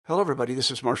Hello, everybody. This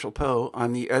is Marshall Poe.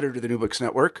 I'm the editor of the New Books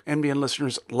Network. NBN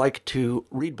listeners like to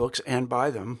read books and buy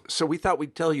them. So we thought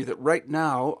we'd tell you that right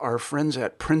now, our friends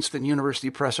at Princeton University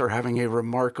Press are having a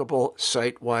remarkable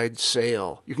site-wide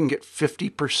sale. You can get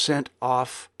 50%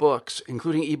 off books,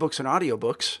 including ebooks and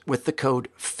audiobooks, with the code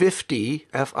 50,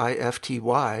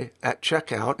 F-I-F-T-Y, at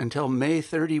checkout until May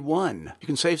 31. You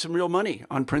can save some real money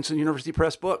on Princeton University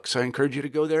Press books. I encourage you to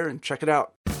go there and check it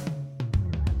out.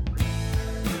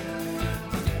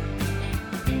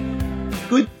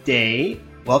 Good day.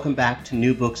 Welcome back to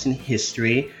New Books in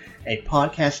History, a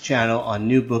podcast channel on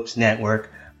New Books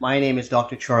Network. My name is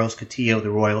Dr. Charles Coutinho of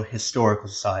the Royal Historical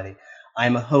Society.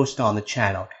 I'm a host on the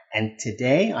channel, and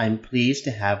today I'm pleased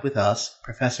to have with us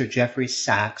Professor Jeffrey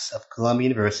Sachs of Columbia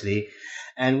University,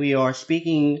 and we are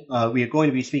going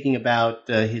to be speaking about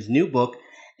his new book,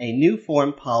 A New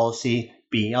Foreign Policy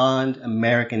Beyond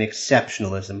American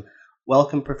Exceptionalism.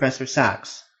 Welcome, Professor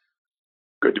Sachs.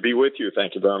 Good to be with you.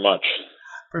 Thank you very much.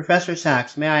 Professor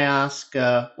Sachs, may I ask,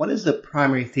 what is the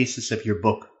primary thesis of your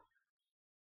book?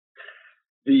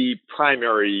 The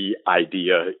primary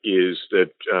idea is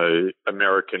that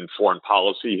American foreign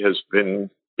policy has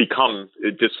become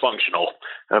dysfunctional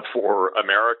for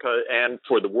America and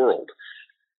for the world.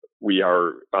 We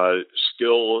are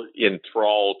still in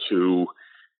thrall to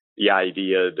the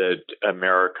idea that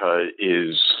America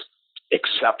is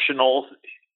exceptional,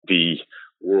 the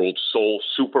world's sole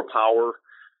superpower,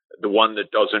 the one that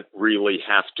doesn't really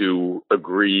have to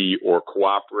agree or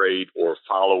cooperate or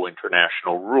follow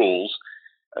international rules.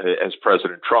 As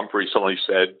President Trump recently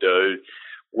said,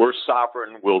 we're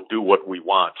sovereign, we'll do what we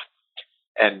want.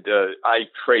 And I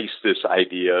trace this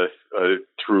idea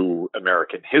through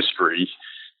American history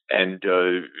and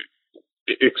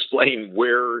explain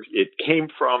where it came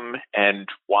from and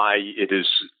why it is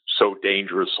so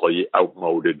dangerously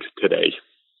outmoded today.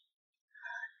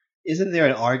 Isn't there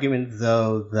an argument,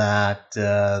 though, that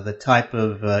the type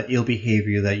of ill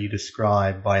behavior that you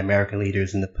describe by American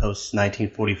leaders in the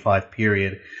post-1945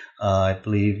 period, I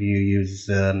believe you use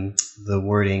the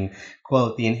wording,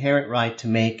 quote, the inherent right to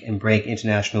make and break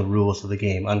international rules of the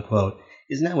game, unquote,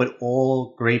 isn't that what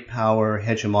all great power,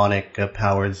 hegemonic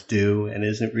powers do? And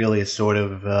isn't it really a sort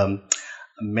of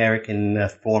American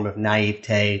form of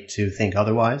naivete to think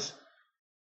otherwise?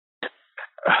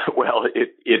 Well,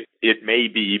 it may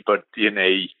be, but in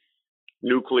a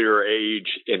nuclear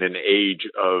age, in an age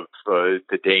of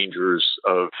the dangers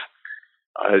of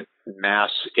mass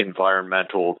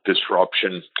environmental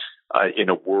disruption, in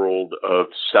a world of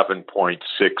 7.6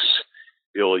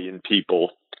 billion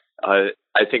people, I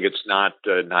think it's not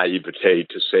naivete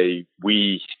to say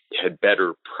we had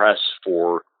better press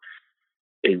for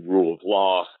a rule of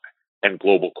law and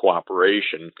global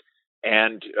cooperation,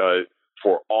 and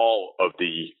for all of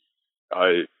the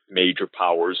major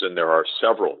powers, and there are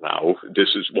several now. This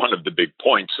is one of the big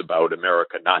points about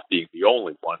America not being the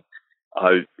only one.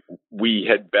 We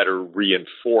had better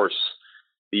reinforce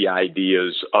the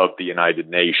ideas of the United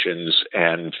Nations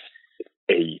and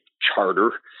a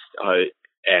charter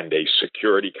and a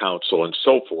Security Council and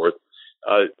so forth,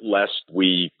 lest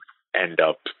we end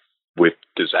up with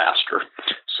disaster.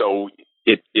 So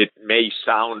it may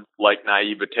sound like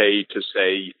naivete to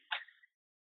say,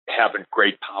 haven't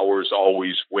great powers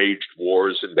always waged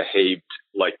wars and behaved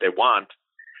like they want?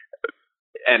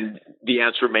 And the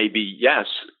answer may be yes,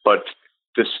 but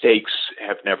the stakes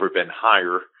have never been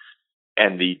higher,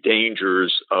 and the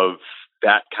dangers of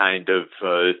that kind of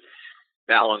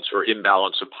balance or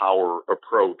imbalance of power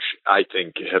approach, I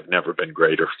think, have never been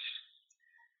greater.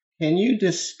 Can you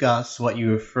discuss what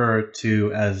you refer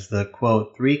to as the,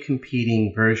 quote, three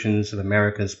competing versions of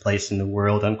America's place in the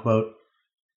world, unquote?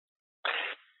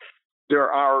 There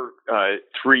are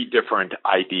three different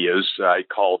ideas. I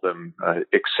call them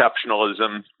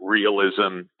exceptionalism,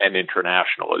 realism, and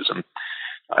internationalism.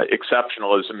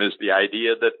 Exceptionalism is the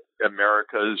idea that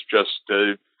America is just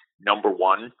number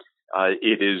one.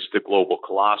 It is the global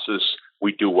colossus.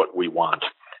 We do what we want.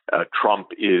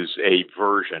 Trump is a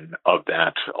version of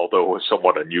that, although a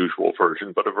somewhat unusual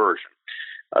version, but a version.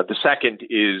 The second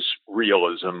is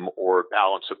realism, or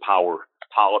balance of power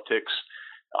politics.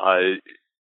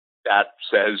 That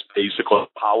says basically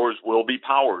powers will be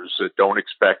powers. Don't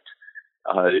expect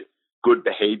good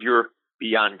behavior,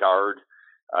 be on guard,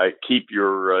 keep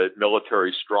your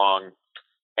military strong,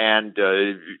 and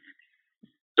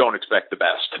don't expect the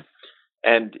best.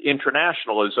 And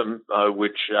internationalism,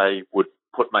 which I would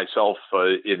put myself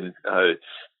in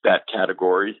that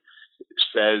category,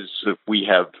 says that we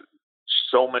have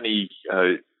so many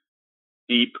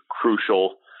deep,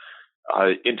 crucial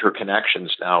interconnections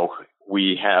now.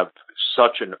 We have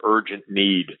such an urgent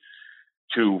need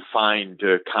to find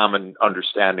common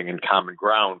understanding and common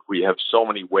ground. We have so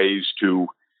many ways to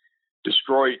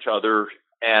destroy each other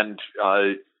and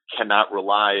cannot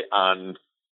rely on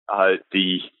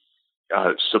the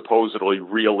supposedly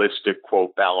realistic,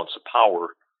 quote, balance of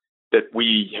power, that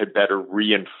we had better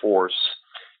reinforce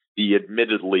the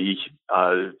admittedly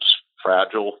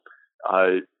fragile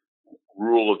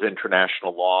rule of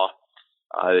international law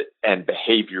and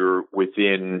behavior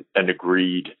within an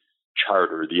agreed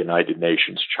charter, the United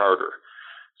Nations Charter.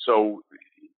 So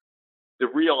the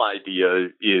real idea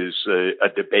is a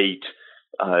debate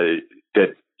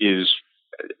that is,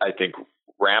 I think,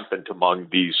 rampant among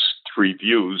these three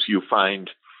views. You find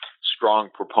strong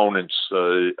proponents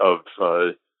of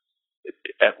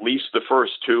at least the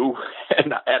first two,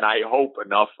 and I hope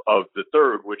enough of the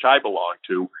third, which I belong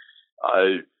to.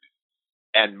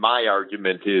 And my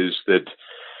argument is that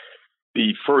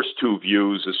the first two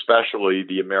views, especially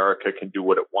the America can do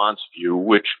what it wants view,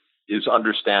 which is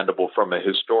understandable from a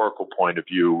historical point of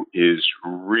view, is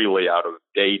really out of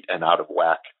date and out of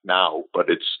whack now, but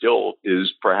it still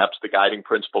is perhaps the guiding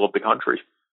principle of the country.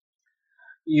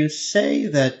 You say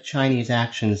that Chinese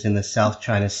actions in the South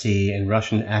China Sea and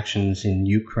Russian actions in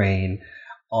Ukraine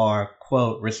are,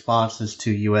 quote, responses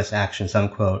to U.S. actions,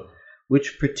 unquote.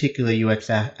 Which particular U.S.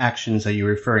 actions are you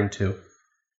referring to?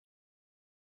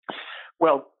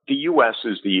 Well, the U.S.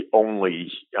 is the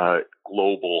only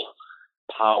global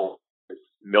power with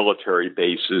military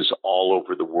bases all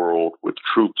over the world, with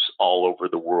troops all over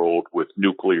the world, with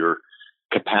nuclear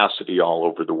capacity all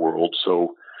over the world.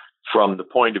 So from the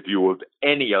point of view of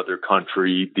any other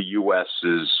country, the U.S.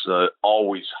 is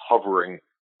always hovering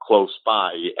close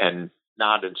by and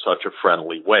not in such a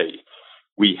friendly way.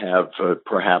 We have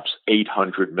perhaps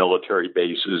 800 military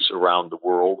bases around the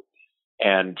world,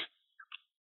 and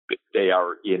they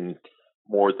are in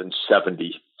more than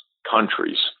 70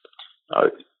 countries.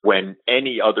 When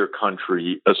any other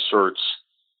country asserts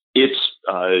its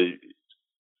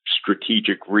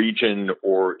strategic region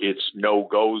or its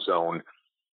no-go zone,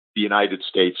 the United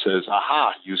States says,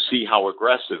 aha, you see how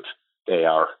aggressive they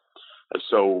are.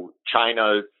 So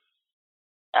China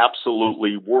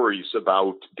absolutely worries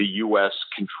about the U.S.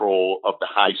 control of the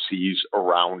high seas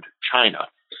around China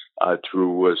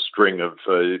through a string of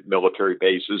military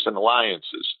bases and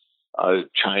alliances.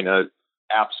 China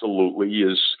absolutely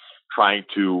is trying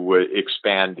to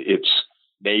expand its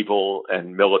naval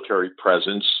and military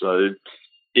presence,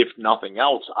 if nothing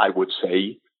else, I would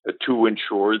say, to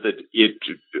ensure that it,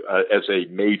 as a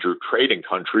major trading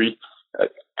country,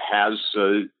 has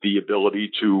the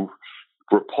ability to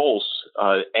repulse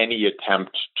any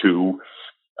attempt to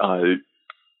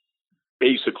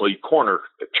basically corner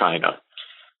China.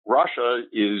 Russia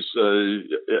is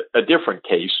a different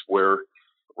case, where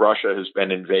Russia has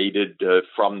been invaded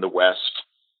from the West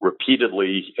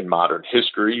repeatedly in modern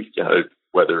history,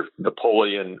 whether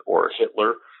Napoleon or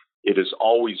Hitler. It is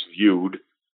always viewed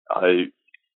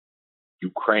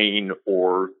Ukraine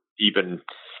or even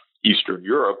Eastern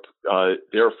Europe,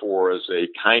 therefore, as a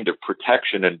kind of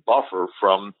protection and buffer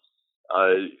from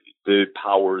the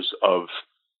powers of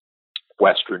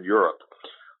Western Europe.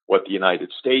 What the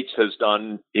United States has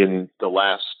done in the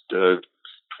last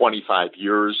 25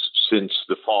 years since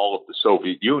the fall of the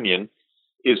Soviet Union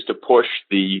is to push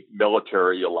the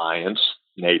military alliance,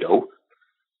 NATO,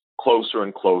 closer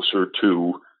and closer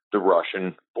to the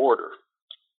Russian border.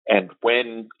 And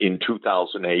when, in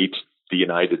 2008, the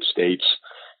United States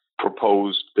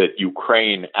proposed that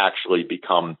Ukraine actually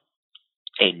become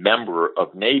a member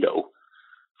of NATO,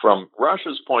 from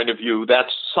Russia's point of view,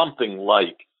 that's something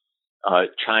like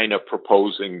China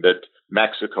proposing that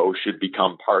Mexico should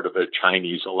become part of a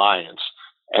Chinese alliance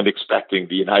and expecting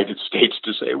the United States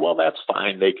to say, well, that's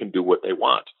fine, they can do what they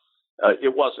want.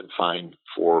 It wasn't fine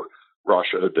for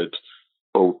Russia that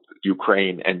both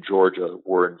Ukraine and Georgia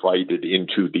were invited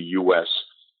into the U.S.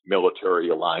 military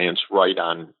alliance right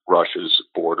on Russia's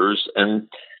borders. And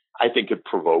I think it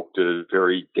provoked a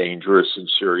very dangerous and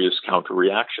serious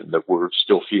counterreaction that we're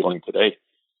still feeling today.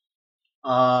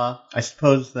 I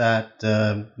suppose that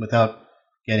without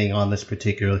getting on this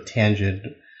particular tangent,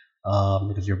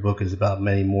 because your book is about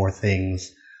many more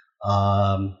things,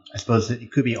 I suppose that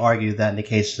it could be argued that in the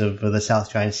case of the South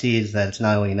China Seas, that it's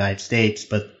not only the United States,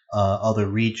 but other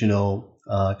regional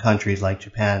countries like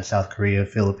Japan, South Korea,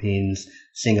 Philippines,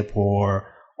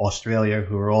 Singapore, Australia,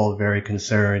 who are all very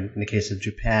concerned, in the case of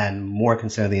Japan, more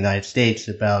concerned than the United States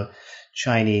about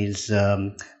Chinese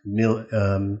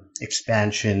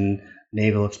expansion,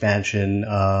 naval expansion,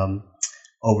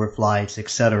 overflights,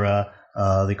 etc.,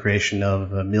 the creation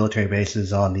of military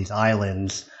bases on these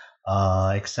islands,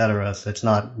 etc. So it's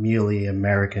not merely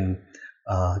American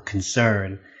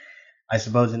concern. I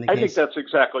suppose in the I case... think that's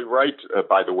exactly right,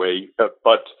 by the way.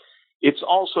 But it's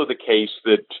also the case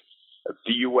that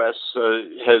the U.S.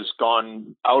 Has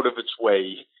gone out of its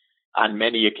way on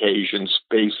many occasions,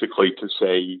 basically to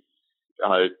say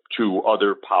to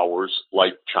other powers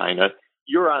like China,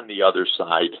 you're on the other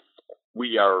side.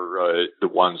 We are the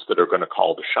ones that are going to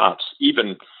call the shots.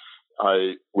 Even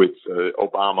with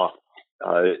Obama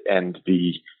and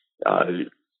the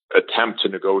attempt to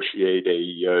negotiate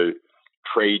a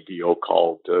trade deal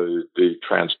called the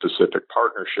Trans-Pacific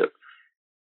Partnership,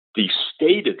 the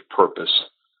stated purpose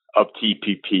of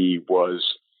TPP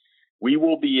was we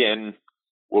will be in,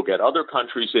 we'll get other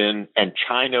countries in, and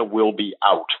China will be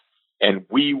out, and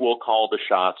we will call the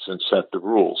shots and set the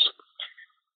rules.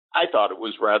 I thought it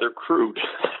was rather crude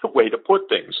way to put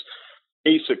things.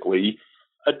 Basically,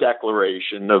 a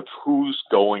declaration of who's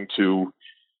going to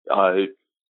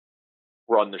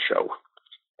run the show.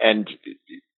 And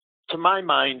to my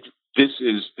mind, this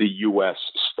is the U.S.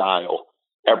 style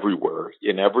everywhere.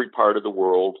 In every part of the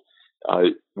world,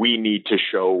 we need to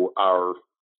show our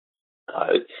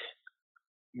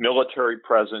military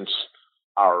presence,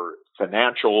 our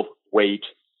financial weight,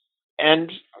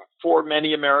 and for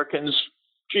many Americans,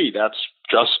 gee, that's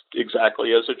just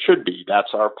exactly as it should be.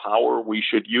 That's our power. We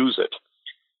should use it.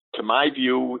 To my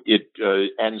view, it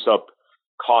ends up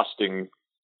costing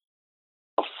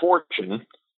a fortune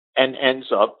and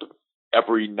ends up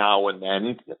every now and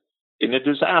then in a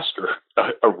disaster,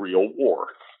 a real war,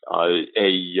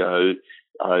 a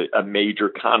major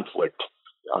conflict.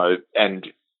 And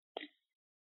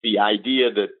the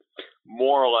idea that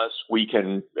more or less we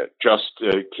can just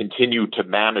continue to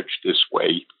manage this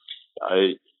way,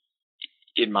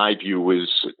 in my view, is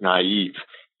naive.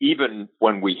 Even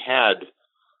when we had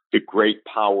the great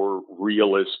power,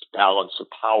 realist balance of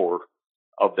power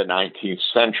of the 19th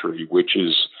century, which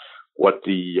is what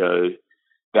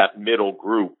that middle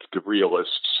group, the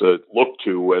realists, look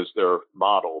to as their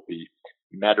model, the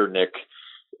Metternich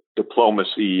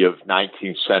diplomacy of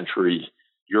 19th century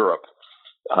Europe.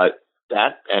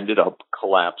 That ended up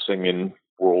collapsing in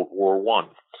World War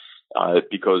I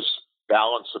because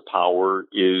balance of power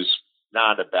is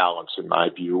not a balance in my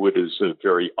view. It is a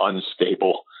very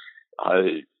unstable,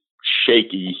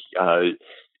 shaky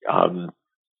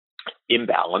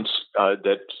imbalance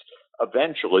that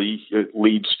eventually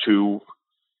leads to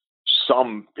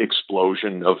some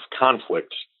explosion of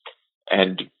conflict.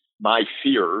 And my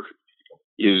fear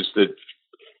is that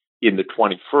in the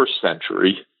 21st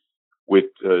century, with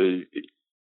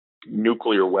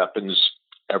nuclear weapons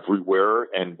everywhere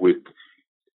and with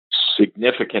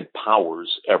significant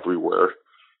powers everywhere,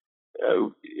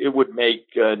 it would make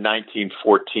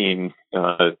 1914,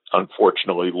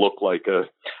 unfortunately, look like a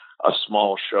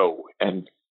small show. And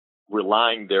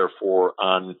relying, therefore,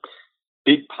 on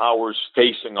big powers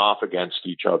facing off against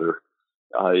each other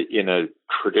in a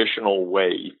traditional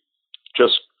way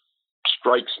just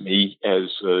strikes me as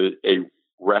a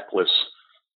reckless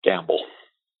gamble.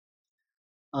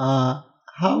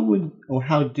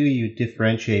 How do you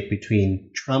differentiate between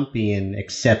Trumpian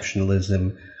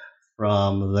exceptionalism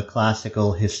from the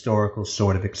classical historical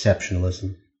sort of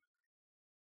exceptionalism?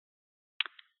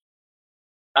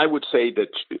 I would say that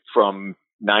from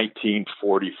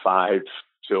 1945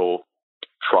 till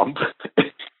Trump,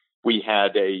 we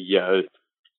had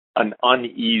an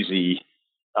uneasy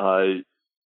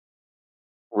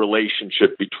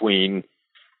relationship between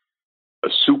a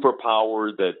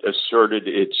superpower that asserted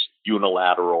its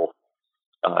unilateral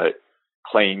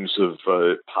claims of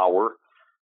power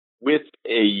with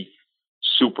a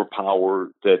superpower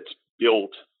that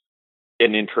built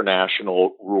an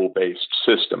international rule-based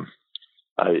system.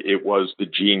 It was the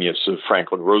genius of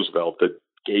Franklin Roosevelt that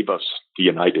gave us the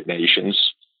United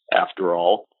Nations, after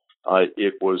all.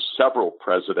 It was several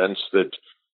presidents that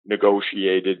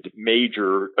negotiated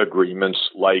major agreements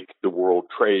like the World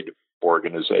Trade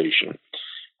Organization.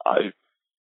 The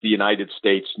United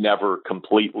States never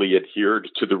completely adhered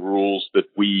to the rules that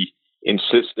we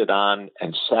insisted on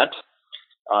and set,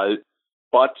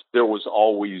 but there was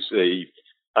always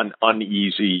an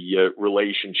uneasy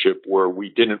relationship where we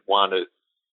didn't want to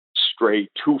stray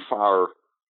too far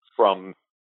from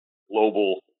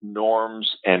global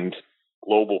norms and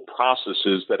global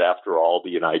processes that, after all, the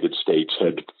United States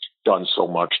had done so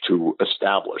much to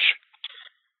establish.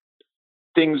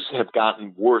 Things have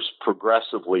gotten worse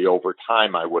progressively over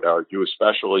time, I would argue,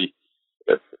 especially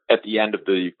at the end of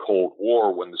the Cold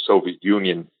War when the Soviet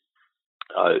Union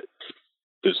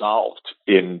dissolved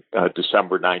in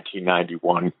December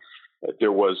 1991.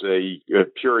 There was a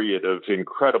period of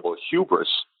incredible hubris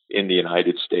in the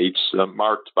United States,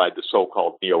 marked by the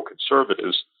so-called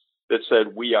neoconservatives that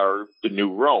said, we are the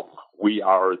new Rome. We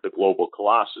are the global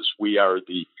colossus. We are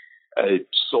the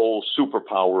sole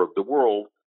superpower of the world.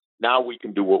 Now we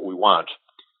can do what we want.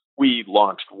 We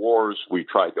launched wars. We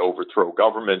tried to overthrow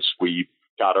governments. We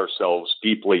got ourselves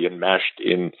deeply enmeshed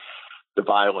in the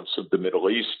violence of the Middle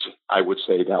East. I would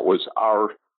say that was our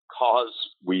cause.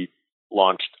 We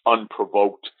launched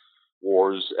unprovoked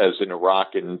wars, as in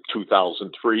Iraq in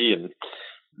 2003, and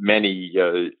many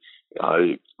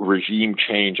regime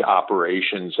change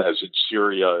operations, as in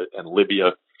Syria and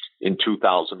Libya in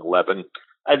 2011.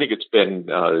 I think it's been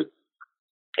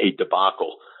a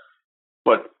debacle.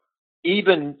 But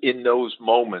even in those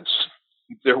moments,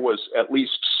 there was at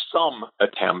least some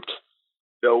attempt,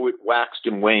 though it waxed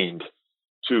and waned,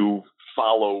 to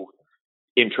follow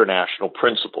international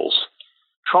principles.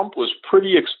 Trump was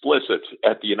pretty explicit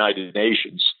at the United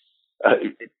Nations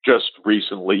just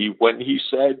recently when he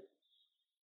said,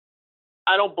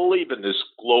 I don't believe in this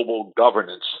global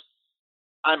governance.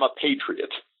 I'm a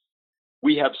patriot.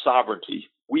 We have sovereignty.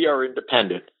 We are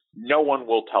independent. No one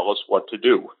will tell us what to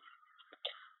do.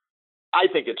 I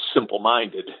think it's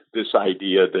simple-minded, this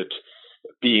idea that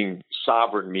being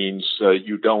sovereign means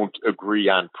you don't agree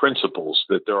on principles,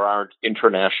 that there aren't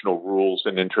international rules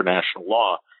and international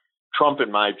law. Trump,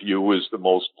 in my view, is the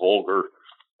most vulgar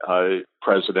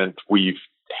president we've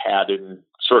had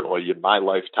certainly in my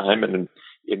lifetime and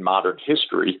in modern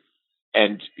history.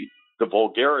 And the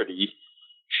vulgarity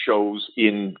shows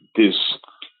in this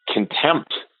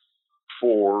contempt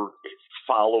for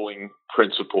following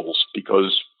principles,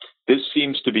 because this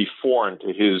seems to be foreign to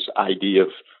his idea of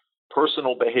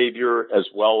personal behavior as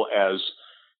well as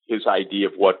his idea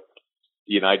of what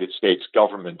the United States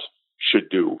government should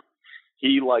do.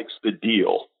 He likes the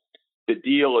deal. The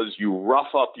deal is you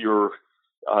rough up your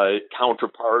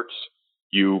counterparts,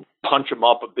 you punch them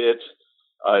up a bit,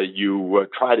 you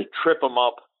try to trip them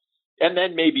up, and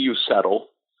then maybe you settle.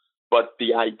 But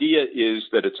the idea is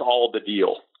that it's all the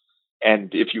deal. And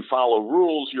if you follow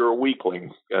rules, you're a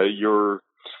weakling, you're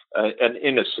an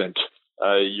innocent,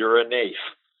 you're a naif.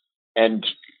 And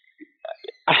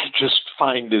I just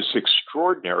find this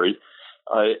extraordinary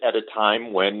at a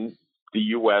time when the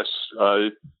U.S.,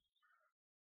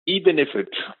 even if it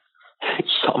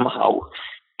somehow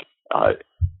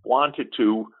wanted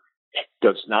to,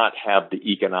 does not have the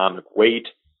economic weight,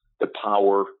 the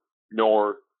power,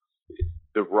 nor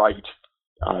the right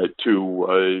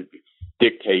to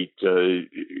dictate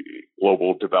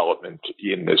global development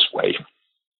in this way.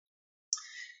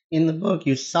 In the book,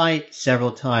 you cite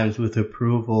several times with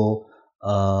approval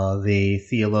the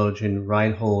theologian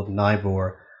Reinhold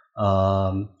Niebuhr.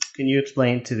 Can you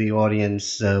explain to the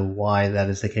audience why that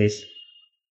is the case?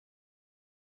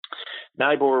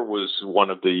 Niebuhr was one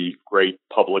of the great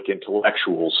public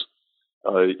intellectuals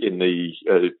in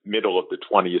the middle of the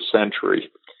 20th century.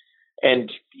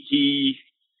 And he,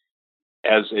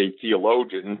 as a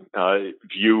theologian,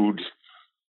 viewed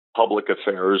public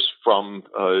affairs from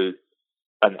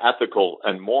an ethical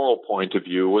and moral point of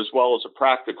view, as well as a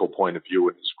practical point of view.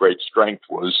 And his great strength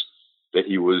was that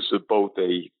he was both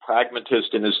a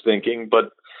pragmatist in his thinking,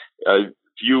 but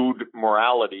viewed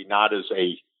morality not as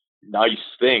a nice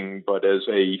thing, but as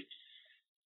a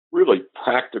really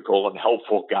practical and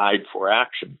helpful guide for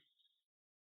action.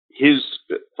 His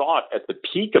thought at the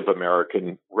peak of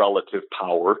American relative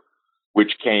power,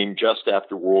 which came just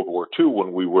after World War II,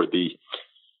 when we were the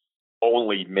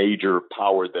only major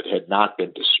power that had not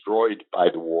been destroyed by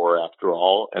the war after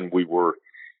all, and we were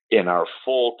in our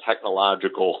full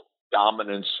technological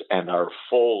dominance and our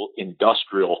full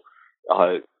industrial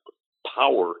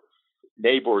power,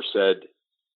 Niebuhr said,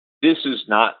 this is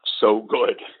not so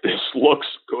good. This looks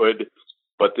good,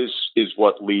 but this is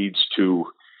what leads to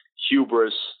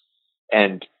hubris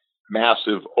and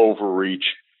massive overreach.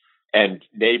 And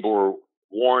Niebuhr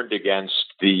warned against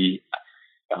the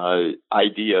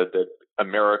idea that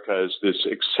America, as this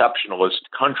exceptionalist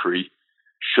country,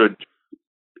 should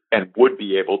and would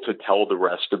be able to tell the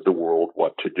rest of the world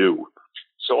what to do.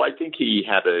 So I think he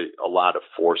had a lot of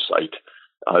foresight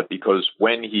because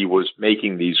when he was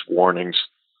making these warnings,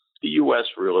 the U.S.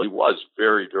 really was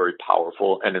very, very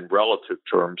powerful, and in relative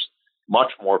terms,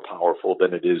 much more powerful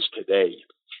than it is today.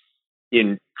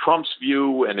 In Trump's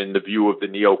view, and in the view of the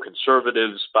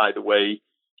neoconservatives, by the way,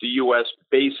 the U.S.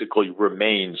 basically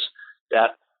remains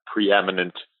that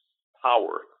preeminent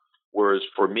power. Whereas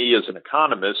for me as an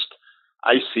economist,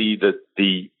 I see that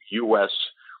the U.S.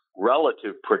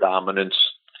 relative predominance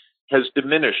has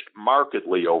diminished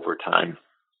markedly over time.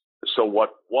 So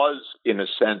what was, in a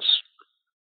sense,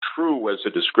 true as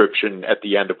a description at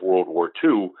the end of World War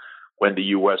II, when the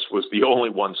U.S. was the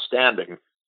only one standing,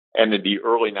 And in the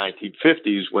early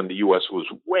 1950s, when the U.S. was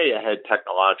way ahead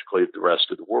technologically of the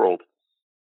rest of the world,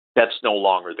 that's no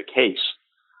longer the case.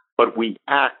 But we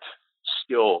act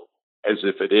still as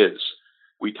if it is.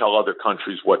 We tell other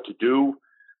countries what to do.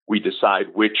 We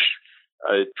decide which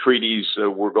treaties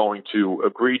we're going to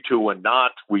agree to and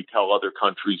not. We tell other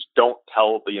countries, don't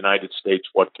tell the United States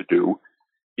what to do,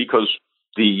 because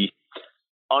the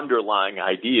underlying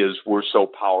ideas were so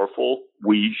powerful,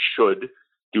 we should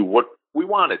do what we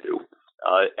want to do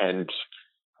and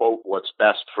quote what's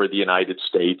best for the United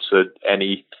States at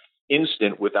any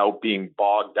instant without being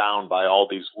bogged down by all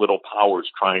these little powers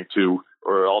trying to,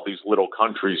 or all these little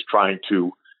countries trying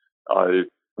to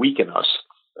weaken us.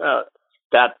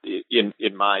 That,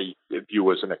 in my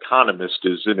view as an economist,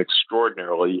 is an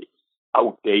extraordinarily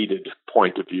outdated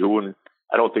point of view, and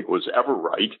I don't think it was ever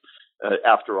right.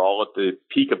 After all, at the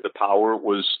peak of the power, it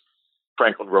was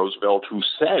Franklin Roosevelt who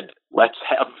said, let's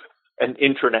have an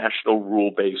international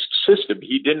rule-based system.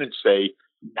 He didn't say,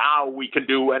 now we can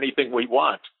do anything we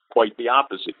want. Quite the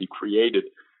opposite. He created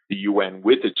the UN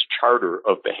with its charter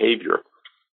of behavior.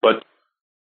 But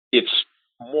it's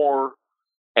more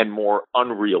and more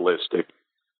unrealistic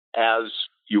as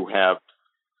you have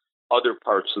other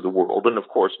parts of the world, and of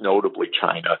course, notably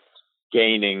China,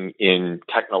 gaining in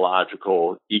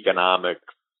technological, economic,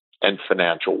 and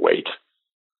financial weight.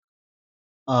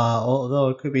 Although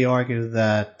it could be argued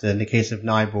that in the case of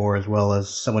Niebuhr, as well as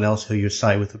someone else who you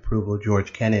cite with approval,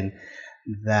 George Kennan,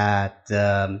 that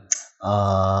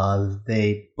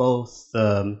they both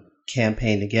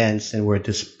campaigned against and were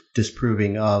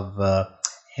disproving of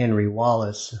Henry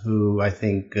Wallace, who I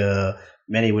think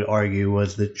many would argue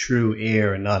was the true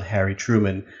heir, and not Harry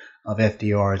Truman, of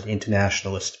FDR's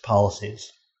internationalist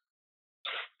policies.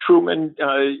 Truman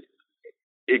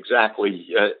exactly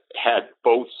had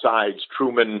both sides.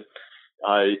 Truman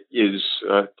is,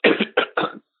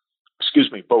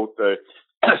 both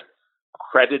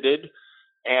credited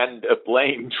and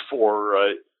blamed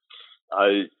for,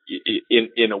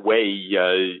 in a way,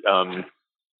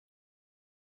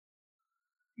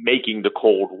 making the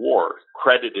Cold War.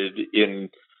 Credited in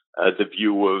the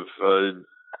view of,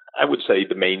 I would say,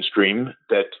 the mainstream,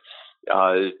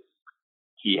 that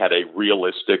he had a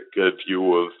realistic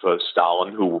view of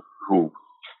Stalin, who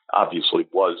obviously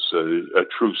was a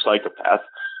true psychopath,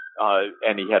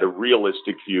 and he had a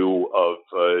realistic view of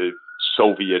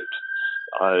Soviet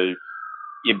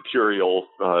imperial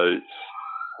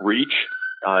reach,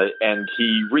 and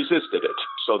he resisted it.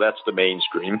 So that's the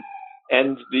mainstream.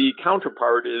 And the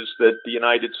counterpart is that the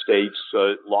United States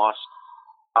lost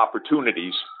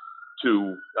opportunities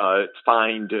to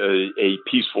find a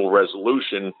peaceful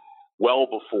resolution well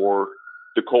before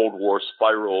the Cold War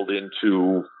spiraled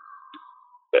into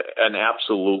an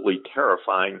absolutely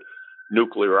terrifying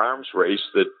nuclear arms race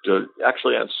that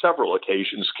actually on several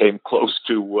occasions came close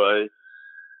to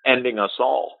ending us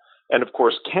all. And of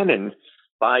course, Kennan,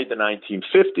 by the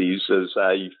 1950s, as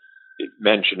I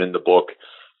mentioned in the book,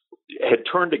 had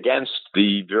turned against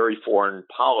the very foreign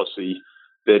policy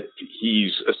that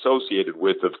he's associated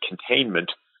with of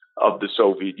containment of the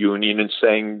Soviet Union, and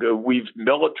saying we've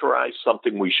militarized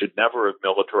something we should never have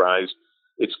militarized.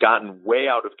 It's gotten way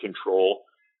out of control,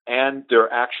 and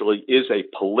there actually is a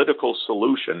political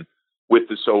solution with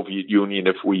the Soviet Union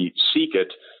if we seek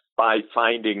it, by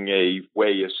finding a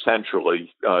way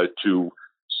essentially to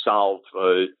solve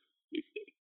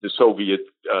the Soviet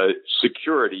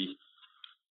security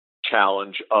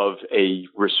challenge of a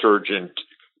resurgent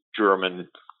German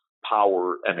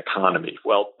power and economy.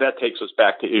 Well, that takes us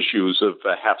back to issues of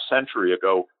a half century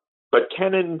ago. But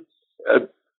Kennan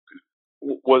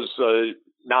was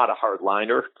not a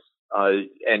hardliner,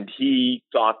 and he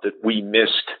thought that we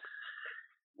missed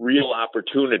real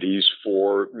opportunities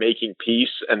for making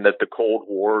peace, and that the Cold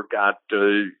War got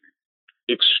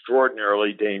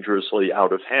extraordinarily dangerously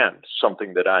out of hand,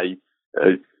 something that I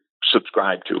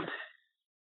subscribe to.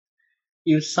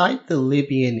 You cite the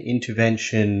Libyan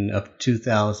intervention of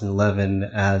 2011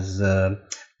 as a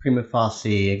prima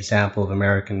facie example of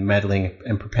American meddling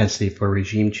and propensity for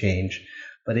regime change.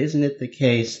 But isn't it the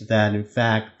case that, in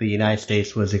fact, the United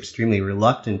States was extremely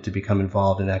reluctant to become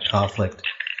involved in that conflict,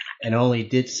 and only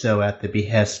did so at the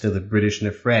behest of the British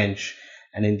and the French,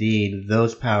 and indeed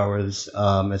those powers,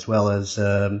 as well as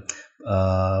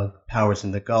powers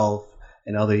in the Gulf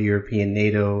and other European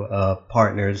NATO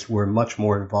partners, were much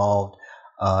more involved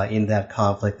in that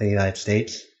conflict than the United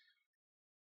States?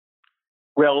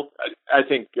 Well, I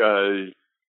think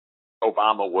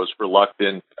Obama was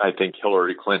reluctant. I think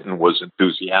Hillary Clinton was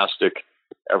enthusiastic.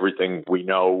 Everything we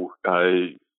know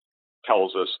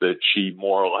tells us that she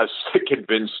more or less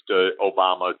convinced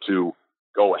Obama to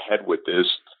go ahead with this.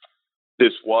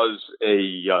 this was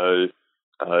an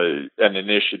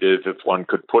initiative, if one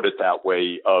could put it that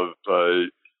way, of the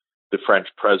French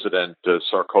president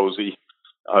Sarkozy,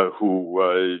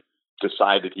 who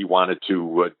decided he wanted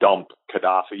to dump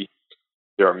Gaddafi.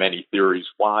 There are many theories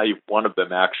why. One of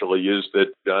them actually is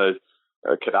that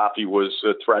Gaddafi was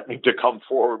threatening to come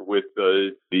forward with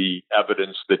the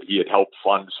evidence that he had helped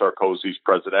fund Sarkozy's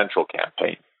presidential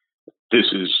campaign.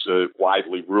 This is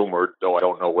widely rumored, though I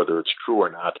don't know whether it's true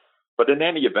or not. But in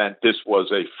any event, this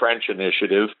was a French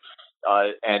initiative,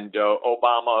 and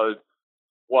Obama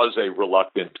was a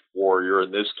reluctant warrior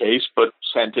in this case, but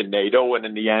sent in NATO, and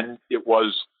in the end, it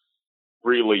was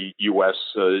really U.S.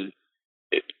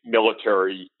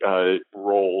 Military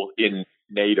role in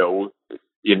NATO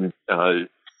in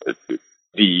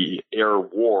the air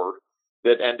war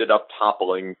that ended up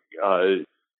toppling the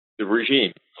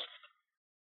regime.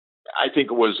 I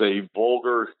think it was a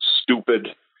vulgar,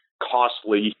 stupid,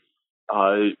 costly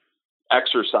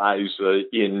exercise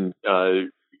in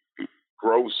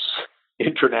gross,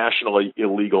 internationally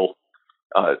illegal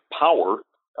power.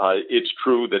 It's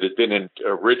true that it didn't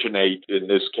originate in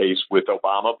this case with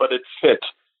Obama, but it fit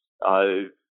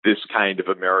this kind of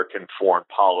American foreign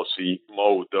policy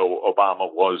mode, though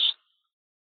Obama was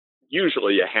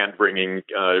usually a hand-wringing,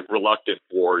 reluctant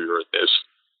warrior in this.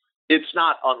 It's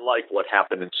not unlike what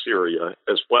happened in Syria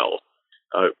as well,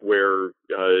 where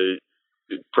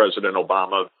President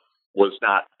Obama was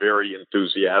not very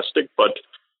enthusiastic, but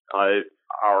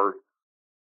our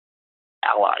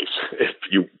allies, if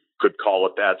you could call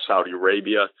it that, Saudi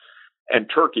Arabia and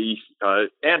Turkey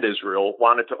and Israel,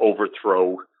 wanted to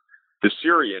overthrow the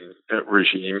Syrian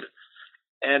regime.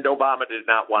 And Obama did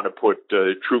not want to put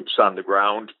troops on the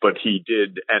ground, but he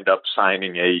did end up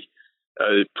signing a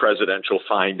presidential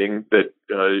finding that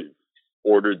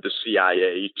ordered the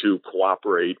CIA to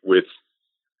cooperate with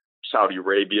Saudi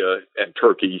Arabia and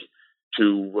Turkey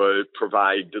to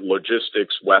provide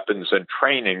logistics, weapons, and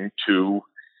training to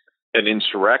an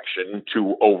insurrection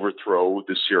to overthrow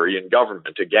the Syrian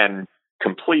government. Again,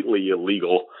 completely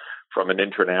illegal from an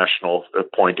international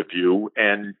point of view,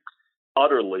 and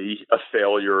utterly a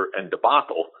failure and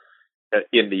debacle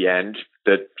in the end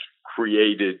that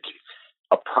created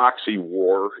a proxy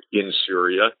war in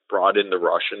Syria, brought in the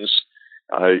Russians,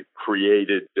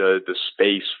 created the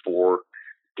space for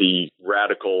the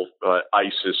radical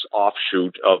ISIS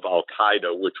offshoot of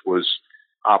Al-Qaeda, which was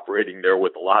operating there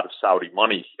with a lot of Saudi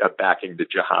money backing the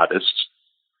jihadists.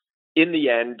 In the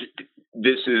end,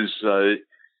 this is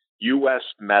U.S.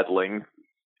 meddling,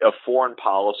 a foreign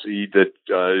policy that,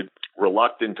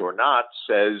 reluctant or not,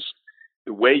 says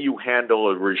the way you handle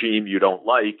a regime you don't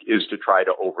like is to try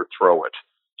to overthrow it.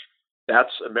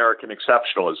 That's American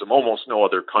exceptionalism. Almost no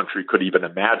other country could even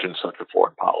imagine such a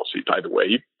foreign policy, by the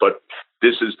way, but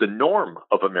this is the norm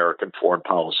of American foreign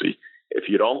policy. If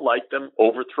you don't like them,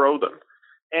 overthrow them.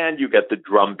 And you get the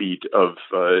drumbeat of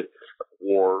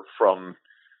war from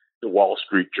the Wall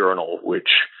Street Journal, which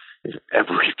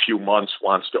every few months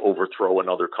wants to overthrow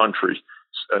another country's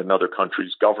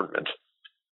government.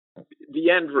 The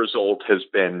end result has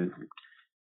been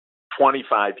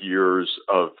 25 years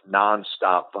of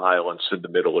nonstop violence in the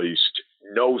Middle East,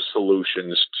 no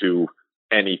solutions to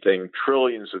anything,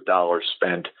 trillions of dollars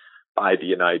spent by the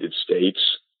United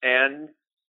States, and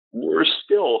we're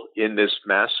still in this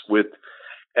mess with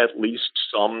at least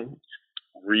some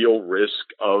real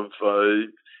risk of a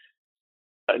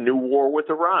new war with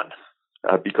Iran,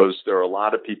 because there are a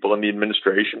lot of people in the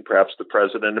administration, perhaps the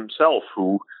president himself,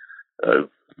 who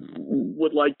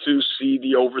would like to see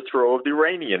the overthrow of the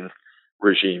Iranian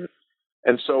regime.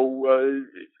 And so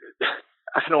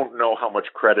I don't know how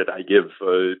much credit I give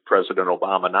President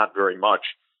Obama, not very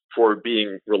much, for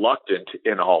being reluctant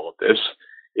in all of this.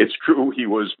 It's true he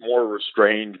was more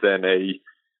restrained than a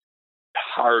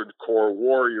hardcore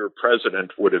warrior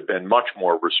president would have been, much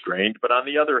more restrained. But on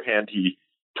the other hand, he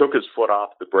took his foot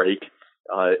off the brake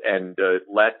and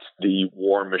let the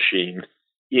war machine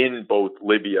in both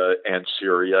Libya and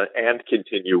Syria, and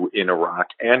continue in Iraq,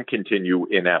 and continue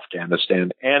in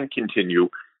Afghanistan, and continue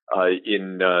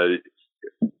in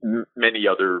many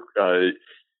other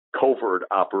covert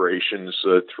operations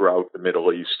throughout the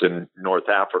Middle East and North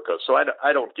Africa. So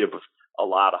I don't give a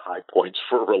lot of high points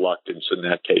for reluctance in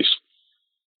that case.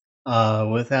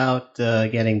 Without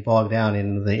getting bogged down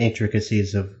in the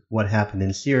intricacies of what happened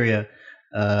in Syria,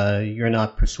 you're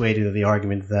not persuaded of the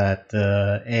argument that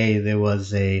there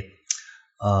was a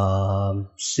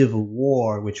civil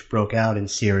war which broke out in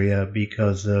Syria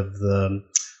because of the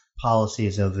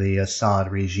policies of the Assad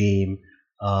regime,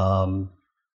 and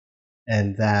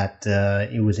that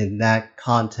it was in that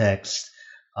context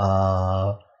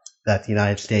that the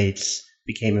United States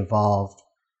became involved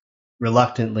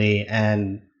reluctantly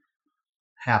and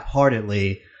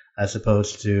half-heartedly, as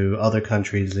opposed to other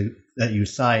countries that you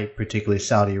cite, particularly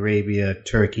Saudi Arabia,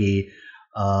 Turkey,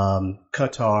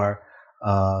 Qatar,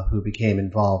 who became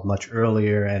involved much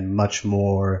earlier and much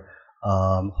more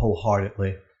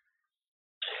wholeheartedly.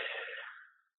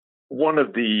 One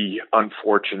of the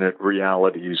unfortunate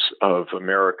realities of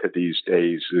America these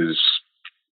days is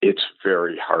it's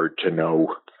very hard to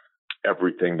know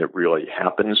everything that really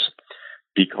happens,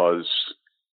 because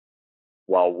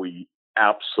while we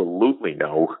absolutely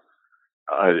know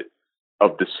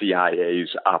of the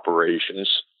CIA's operations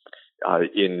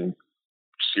in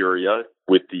Syria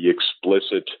with the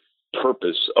explicit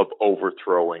purpose of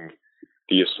overthrowing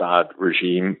the Assad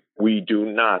regime, we do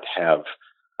not have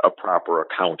a proper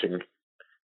accounting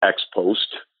ex post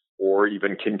or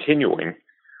even continuing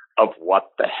of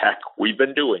what the heck we've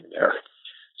been doing there.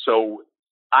 So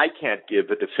I can't give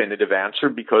a definitive answer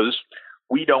because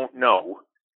we don't know,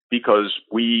 because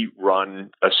we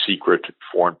run a secret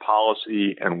foreign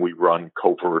policy and we run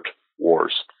covert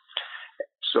wars.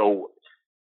 So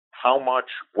how much,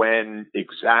 when,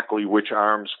 exactly which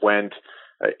arms went,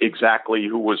 exactly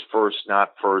who was first,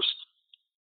 not first,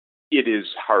 it is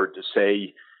hard to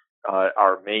say.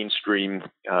 Our mainstream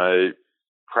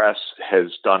press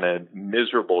has done a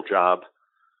miserable job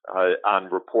on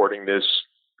reporting this.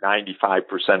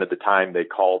 95% of the time they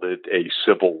called it a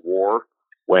civil war,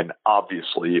 when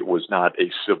obviously it was not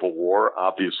a civil war.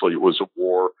 Obviously it was a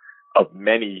war of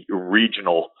many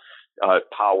regional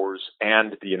powers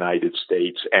and the United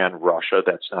States and Russia.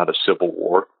 That's not a civil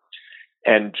war.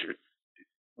 And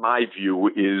my view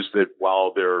is that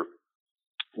while there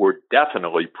were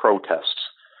definitely protests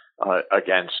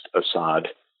against Assad,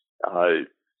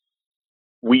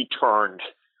 we turned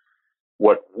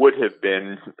what would have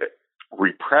been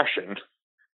repression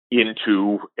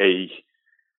into a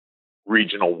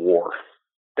regional war.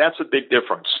 That's a big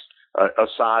difference.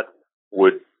 Assad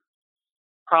would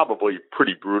probably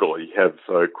pretty brutally have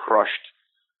crushed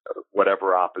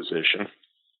whatever opposition,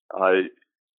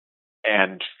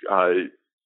 and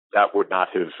that would not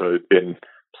have been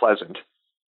pleasant.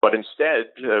 But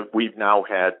instead, we've now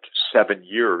had 7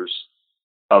 years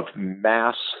of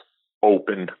mass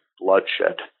open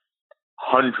bloodshed,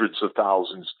 hundreds of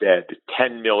thousands dead,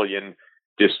 10 million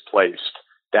displaced.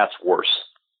 That's worse.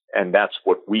 And that's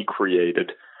what we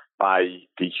created by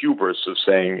the hubris of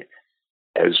saying,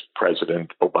 as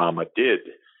President Obama did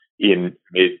in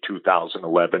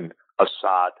mid-2011,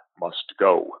 Assad must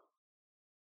go.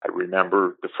 I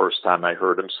remember the first time I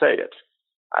heard him say it.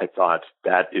 I thought,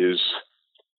 that is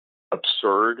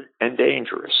absurd and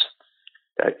dangerous.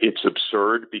 It's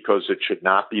absurd because it should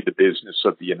not be the business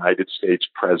of the United States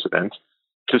president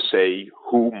to say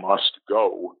who must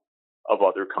go of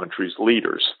other countries'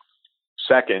 leaders.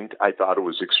 Second, I thought it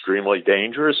was extremely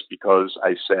dangerous because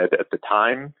I said at the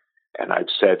time, and I've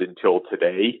said until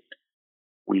today,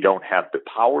 we don't have the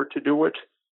power to do it,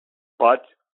 but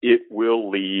it will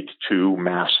lead to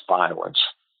mass violence.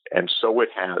 And so it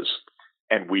has.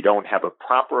 And we don't have a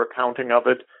proper accounting of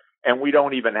it. And we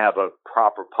don't even have a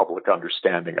proper public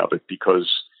understanding of it because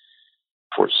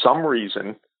for some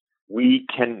reason, we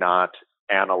cannot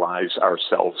analyze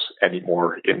ourselves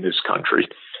anymore in this country.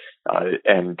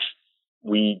 And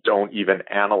we don't even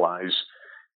analyze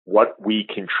what we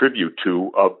contribute to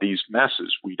of these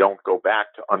messes. We don't go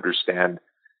back to understand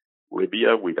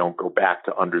Libya. We don't go back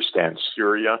to understand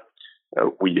Syria.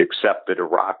 We accept that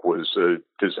Iraq was a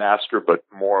disaster, but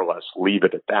more or less leave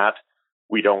it at that.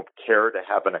 We don't care to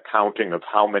have an accounting of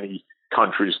how many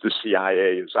countries the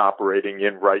CIA is operating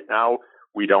in right now.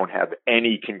 We don't have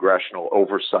any congressional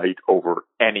oversight over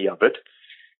any of it.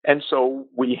 And so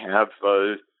we have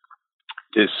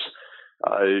this,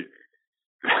 I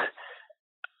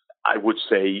would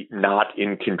say, not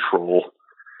in control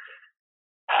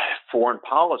foreign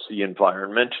policy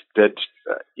environment that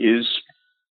is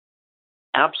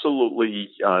absolutely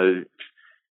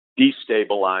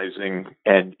destabilizing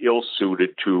and ill-suited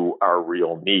to our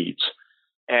real needs.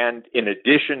 And in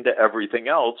addition to everything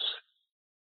else,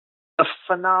 a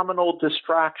phenomenal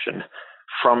distraction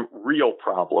from real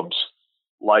problems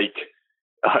like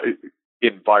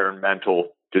environmental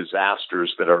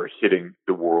disasters that are hitting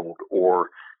the world or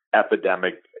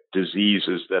epidemic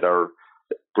diseases that are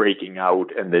breaking out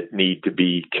and that need to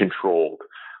be controlled,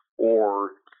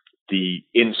 or the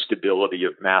instability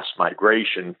of mass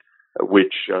migration,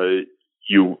 which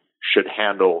you should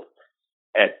handle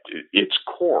at its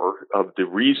core of the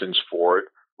reasons for it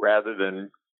rather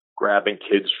than grabbing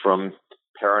kids from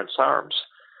parents' arms.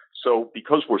 So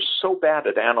because we're so bad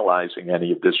at analyzing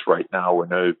any of this right now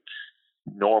in a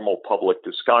normal public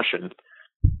discussion,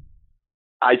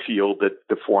 I feel that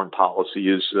the foreign policy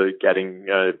is getting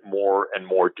more and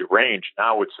more deranged.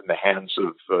 Now it's in the hands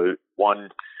of one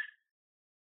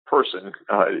person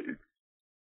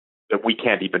that we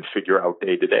can't even figure out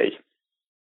day to day.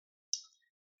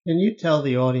 Can you tell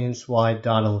the audience why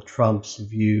Donald Trump's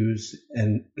views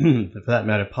and, for that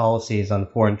matter, policies on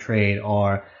foreign trade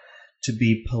are, to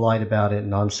be polite about it,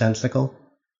 nonsensical?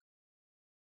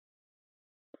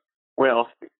 Well,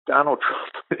 Donald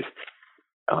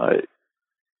Trump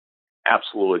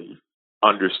absolutely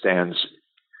understands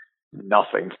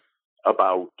nothing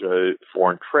about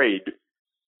foreign trade,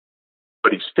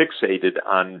 but he's fixated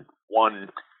on one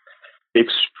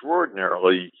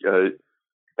extraordinarily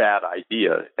bad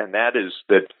idea, and that is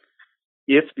that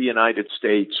if the United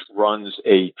States runs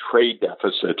a trade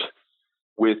deficit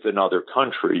with another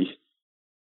country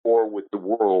or with the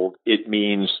world, it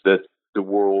means that the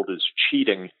world is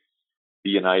cheating the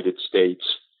United States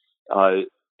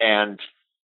and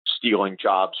stealing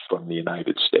jobs from the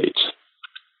United States.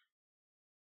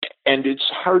 And it's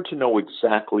hard to know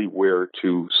exactly where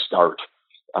to start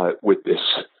with this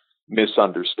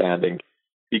misunderstanding,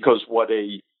 because what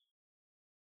a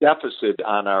deficit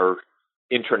on our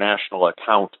international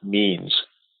account means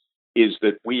is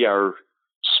that we are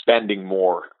spending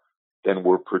more than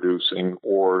we're producing,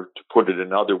 or to put it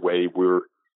another way, we're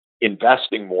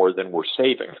investing more than we're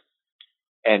saving.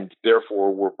 And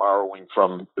therefore, we're borrowing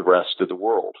from the rest of the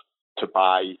world to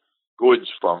buy goods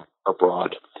from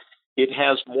abroad. It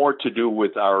has more to do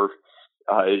with our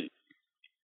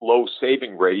low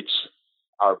saving rates,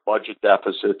 our budget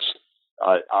deficits,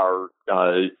 our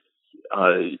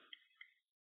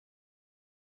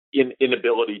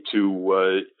inability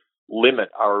to limit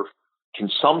our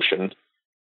consumption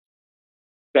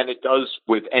than it does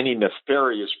with any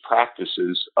nefarious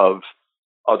practices of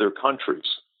other countries.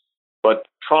 But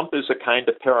Trump is a kind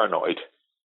of paranoid,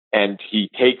 and he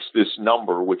takes this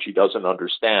number, which he doesn't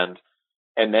understand,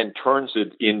 and then turns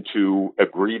it into a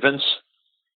grievance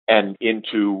and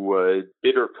into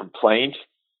bitter complaint.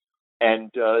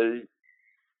 And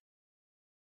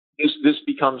this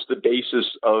becomes the basis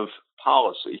of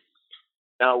policy.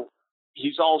 Now,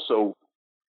 he's also,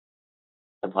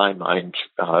 in my mind,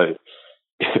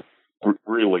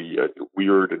 really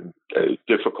weird and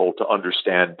difficult to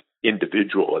understand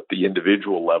at the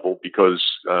individual level, because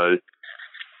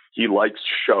he likes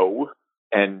show,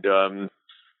 and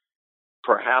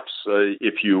perhaps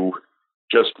if you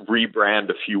just rebrand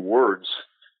a few words,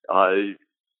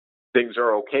 things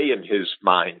are okay in his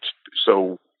mind.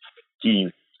 So he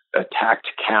attacked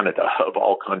Canada, of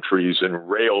all countries, and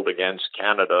railed against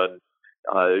Canada,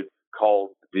 and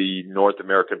called the North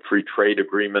American Free Trade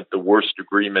Agreement the worst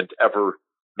agreement ever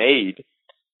made.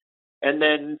 And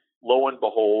then, lo and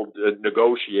behold,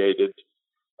 negotiated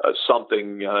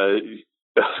something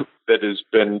that has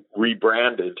been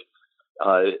rebranded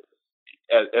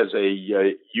as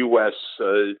a U.S.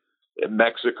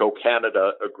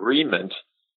 Mexico-Canada agreement.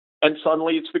 And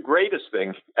suddenly it's the greatest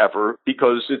thing ever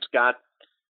because it's got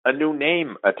a new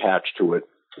name attached to it.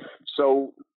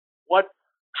 So what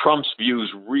Trump's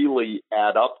views really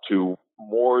add up to,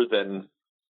 more than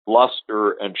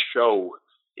bluster and show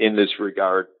in this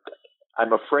regard,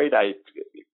 I'm afraid I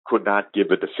could not give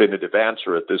a definitive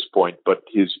answer at this point, but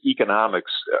his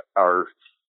economics are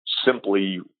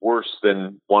simply worse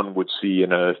than one would see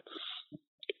in a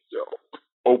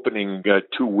opening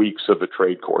 2 weeks of a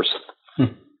trade course.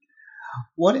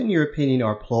 What, in your opinion,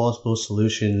 are plausible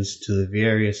solutions to the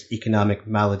various economic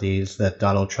maladies that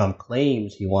Donald Trump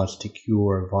claims he wants to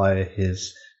cure via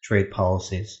his trade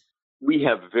policies? We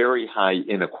have very high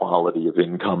inequality of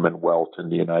income and wealth in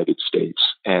the United States,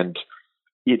 and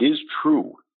it is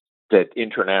true that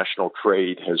international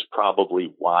trade has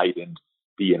probably widened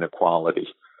the inequality.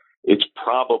 It's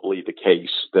probably the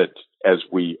case that as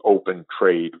we open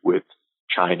trade with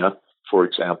China, for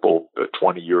example,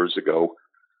 20 years ago,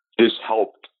 this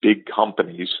helped big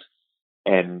companies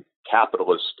and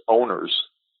capitalist owners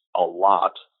a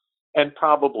lot, and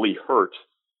probably hurt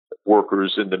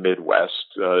workers in the Midwest,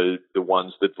 the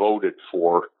ones that voted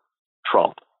for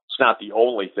Trump. It's not the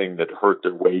only thing that hurt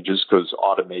their wages, because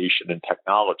automation and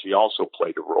technology also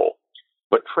played a role.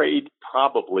 But trade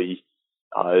probably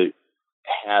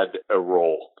had a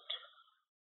role.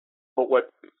 But what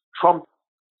Trump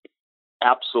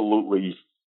absolutely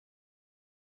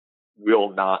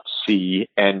will not see,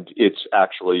 and it's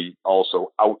actually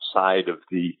also outside of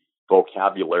the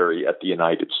vocabulary at the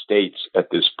United States at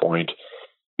this point,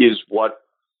 is what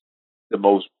the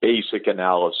most basic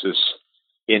analysis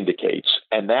indicates.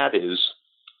 And that is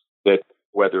that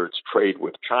whether it's trade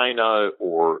with China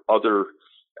or other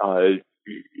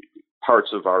parts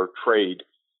of our trade,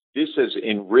 this has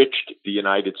enriched the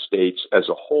United States as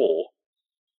a whole,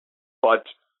 but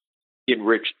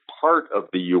enriched part of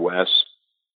the U.S.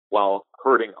 while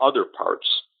hurting other parts.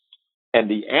 And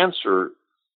the answer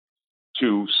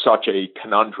to such a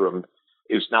conundrum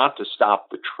is not to stop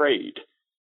the trade,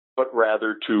 but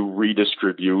rather to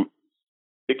redistribute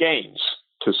the gains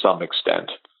to some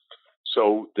extent.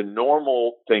 So the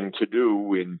normal thing to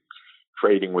do in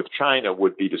trading with China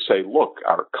would be to say, look,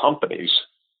 our companies,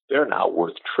 they're now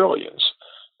worth trillions.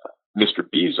 Mr.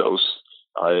 Bezos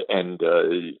and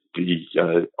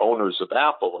the owners of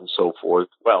Apple and so forth,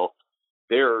 well,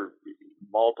 they're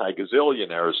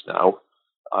multi-gazillionaires now,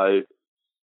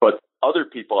 but other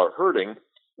people are hurting.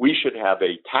 We should have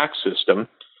a tax system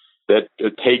that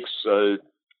takes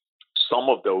some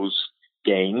of those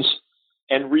gains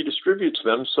and redistributes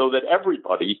them so that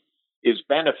everybody is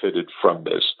benefited from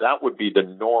this. That would be the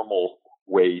normal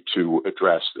way to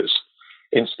address this.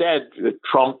 Instead,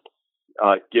 Trump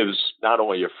gives not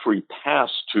only a free pass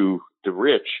to the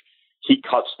rich, he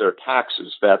cuts their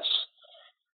taxes. That's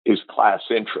his class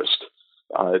interest.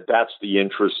 That's the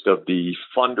interest of the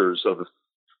funders of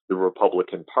the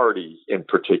Republican Party in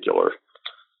particular,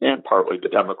 and partly the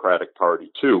Democratic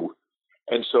Party too.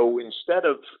 And so instead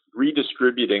of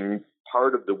redistributing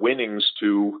part of the winnings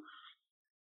to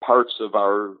parts of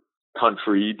our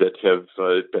country that have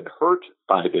been hurt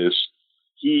by this,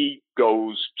 he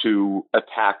goes to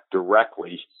attack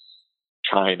directly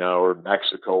China or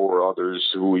Mexico or others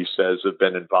who he says have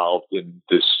been involved in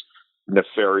this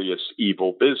nefarious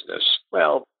evil business.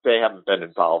 Well, they haven't been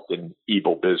involved in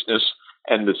evil business,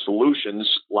 and the solutions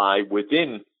lie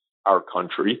within our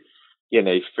country in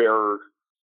a fair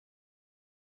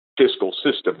fiscal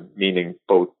system, meaning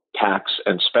both tax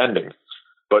and spending.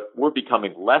 But we're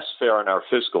becoming less fair in our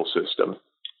fiscal system.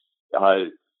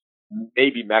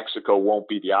 Maybe Mexico won't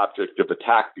be the object of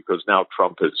attack because now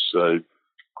Trump has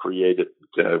created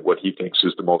what he thinks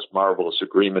is the most marvelous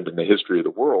agreement in the history of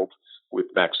the world with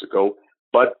Mexico.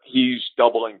 But he's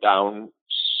doubling down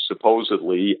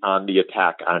supposedly on the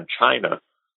attack on China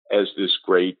as this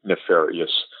great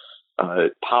nefarious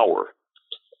power.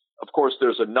 Of course,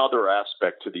 there's another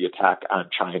aspect to the attack on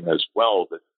China as well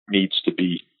that needs to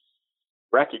be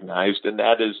recognized, and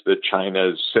that is that China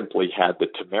has simply had the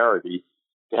temerity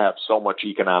to have so much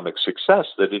economic success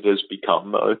that it has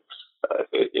become a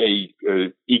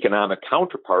economic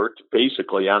counterpart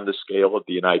basically on the scale of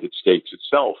the United States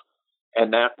itself.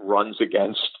 And that runs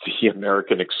against the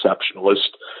American exceptionalist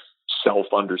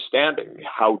self-understanding.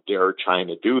 How dare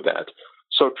China do that?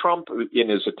 So Trump, in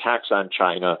his attacks on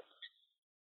China,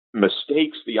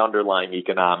 mistakes the underlying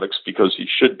economics because he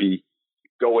should be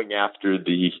going after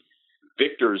the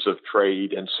victors of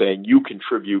trade and saying you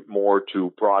contribute more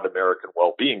to broad American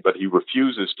well-being, but he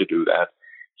refuses to do that.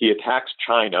 He attacks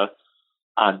China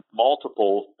on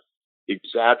multiple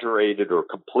exaggerated or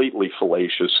completely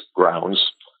fallacious grounds,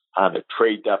 on a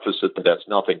trade deficit that has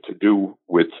nothing to do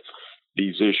with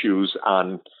these issues,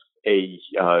 on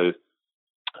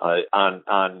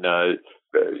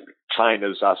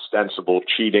China's ostensible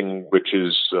cheating, which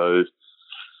is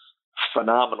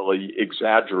phenomenally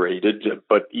exaggerated,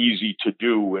 but easy to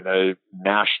do in a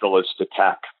nationalist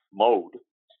attack mode.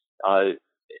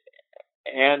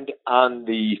 And on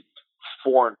the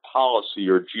foreign policy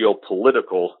or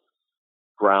geopolitical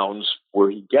grounds, where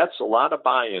he gets a lot of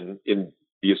buy-in in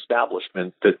the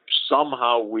establishment that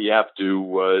somehow we have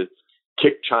to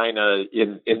kick China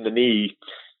in the knee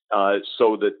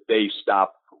so that they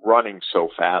stop running so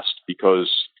fast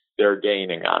because they're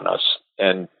gaining on us.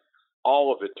 And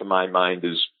all of it, to my mind,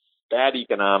 is bad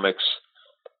economics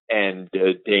and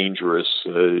dangerous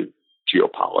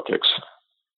geopolitics.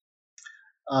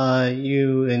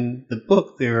 You, in the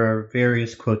book, there are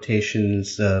various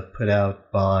quotations put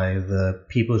out by the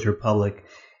People's Republic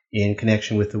in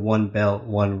connection with the One Belt,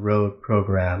 One Road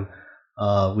program,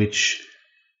 which,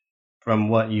 from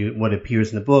what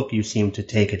appears in the book, you seem to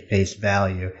take at face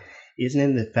value. Isn't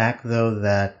it the fact, though,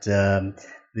 that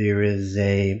there is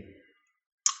a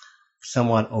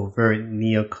somewhat overt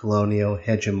neo-colonial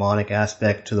hegemonic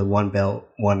aspect to the One Belt,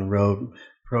 One Road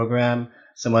program,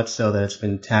 so much so that it's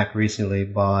been attacked recently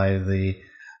by the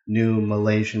new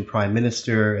Malaysian Prime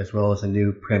Minister as well as the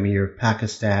new Premier of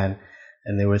Pakistan,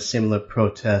 and there were similar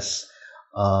protests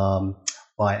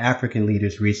by African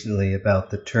leaders recently about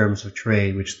the terms of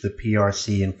trade which the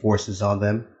PRC enforces on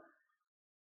them?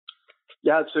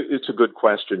 Yeah, it's a good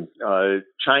question.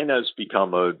 China's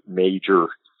become a major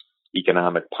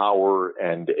economic power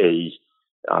and a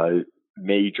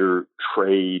major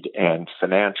trade and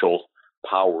financial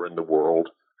power in the world.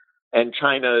 And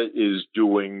China is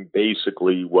doing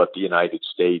basically what the United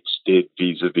States did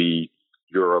vis-a-vis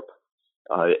Europe,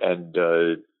 and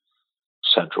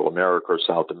Central America or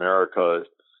South America,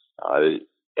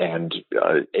 and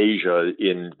Asia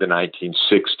in the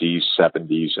 1960s,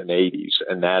 70s, and 80s.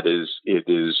 And that is, it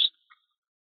is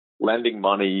lending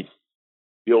money,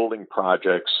 building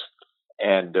projects,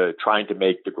 and trying to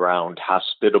make the ground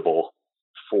hospitable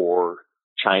for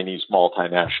Chinese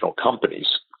multinational companies.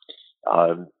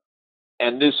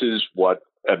 And this is what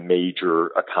a major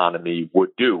economy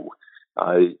would do.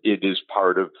 It is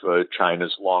part of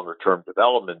China's longer-term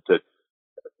development that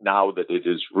now that it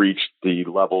has reached the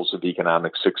levels of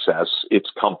economic success, its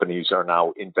companies are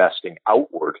now investing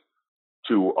outward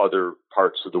to other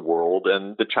parts of the world,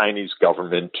 and the Chinese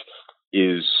government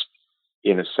is,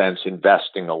 in a sense,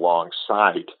 investing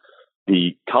alongside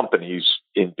the companies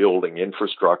in building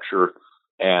infrastructure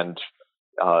and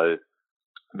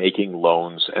making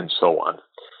loans and so on.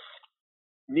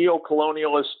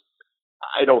 Neo-colonialist,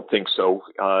 I don't think so.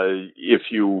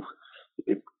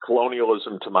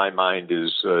 Colonialism, to my mind,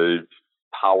 is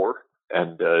power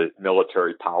and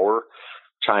military power.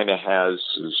 China has,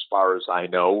 as far as I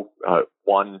know,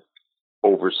 one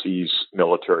overseas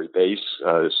military base,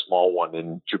 a small one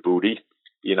in Djibouti.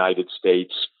 The United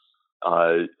States,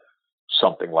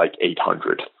 something like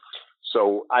 800.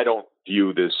 So I don't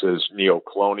view this as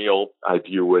neo-colonial. I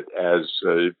view it as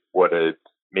what a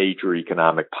major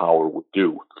economic power would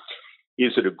do.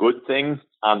 Is it a good thing?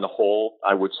 On the whole,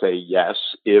 I would say yes,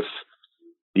 if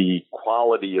the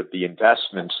quality of the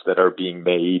investments that are being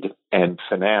made and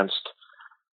financed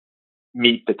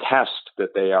meet the test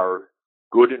that they are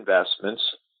good investments,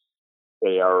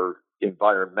 they are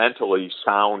environmentally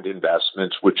sound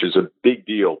investments, which is a big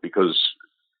deal because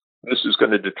this is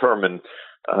going to determine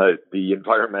the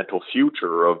environmental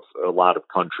future of a lot of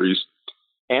countries,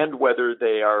 and whether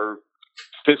they are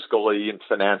fiscally and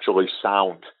financially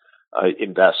sound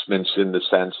investments in the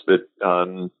sense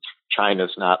that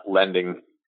China's not lending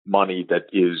money that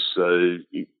is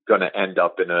going to end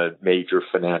up in a major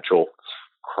financial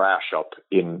crash up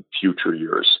in future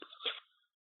years.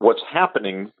 What's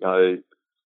happening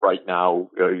right now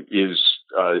is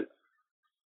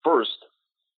first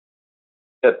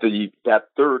that that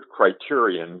third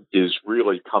criterion is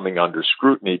really coming under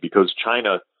scrutiny because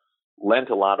China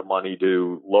lent a lot of money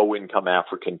to low-income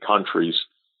African countries,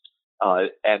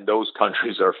 and those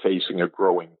countries are facing a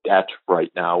growing debt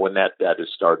right now, and that debt is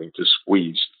starting to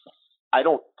squeeze. I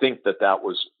don't think that that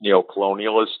was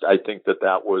neo-colonialist. I think that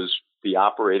that was the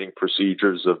operating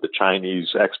procedures of the Chinese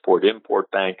Export-Import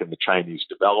Bank and the Chinese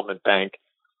Development Bank.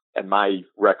 And my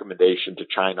recommendation to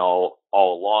China all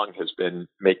along has been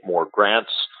make more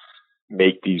grants,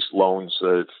 make these loans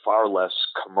far less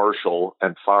commercial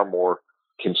and far more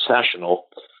concessional.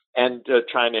 And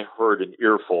China heard an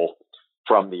earful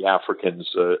from the Africans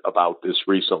about this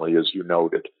recently, as you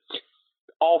noted.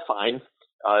 All fine.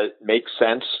 Makes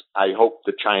sense. I hope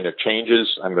that China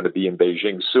changes. I'm going to be in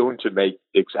Beijing soon to make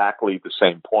exactly the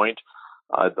same point.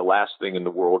 The last thing in the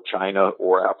world China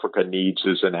or Africa needs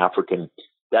is an African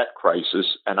debt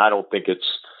crisis, and I don't think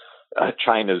it's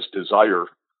China's desire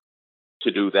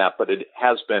to do that, but it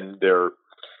has been their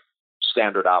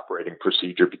standard operating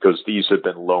procedure because these have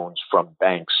been loans from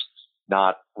banks,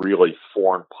 not really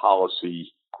foreign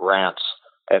policy grants.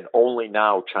 And only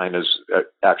now China's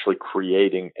actually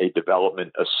creating a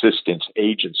development assistance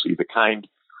agency, the kind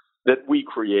that we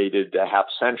created a half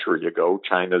century ago.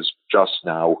 China's just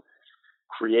now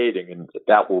creating, and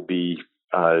that will be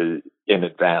in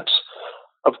advance.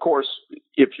 Of course,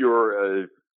 if you're a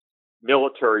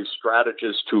military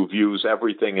strategist who views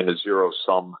everything in a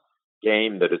zero-sum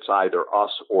game, that it's either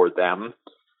us or them,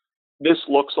 this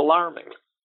looks alarming.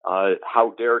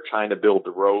 How dare China build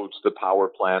the roads, the power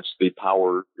plants, the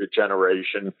power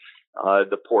generation,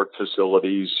 the port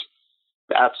facilities?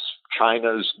 That's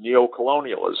China's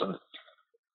neo-colonialism.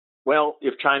 Well,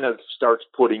 if China starts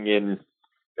putting in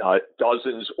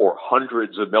dozens or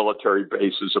hundreds of military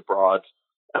bases abroad,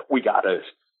 we got a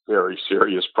very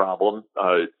serious problem.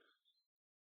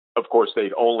 Of course,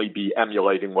 they'd only be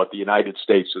emulating what the United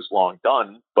States has long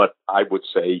done, but I would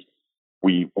say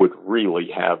we would really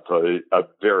have a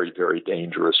very, very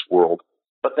dangerous world.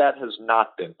 But that has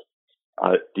not been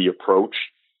the approach.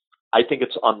 I think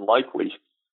it's unlikely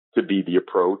to be the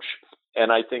approach,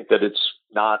 and I think that it's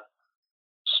not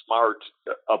smart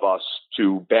of us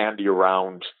to bandy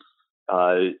around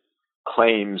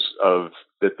claims of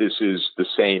that this is the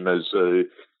same as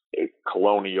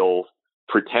colonial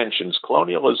pretensions.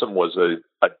 Colonialism was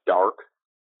a dark,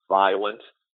 violent,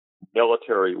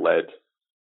 military-led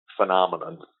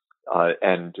phenomenon,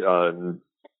 and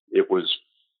it was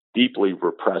deeply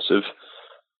repressive.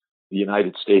 The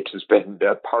United States has been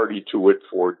a party to it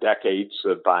for decades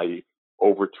by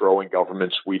overthrowing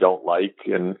governments we don't like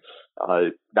and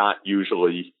not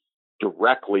usually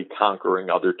directly conquering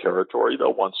other territory,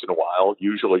 though once in a while,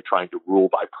 usually trying to rule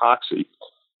by proxy.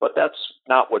 But that's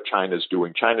not what China's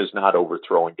doing. China's not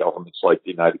overthrowing governments like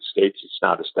the United States. It's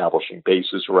not establishing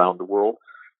bases around the world.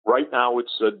 Right now,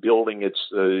 it's building its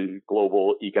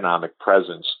global economic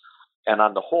presence. And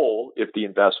on the whole, if the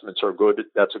investments are good,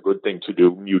 that's a good thing to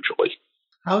do mutually.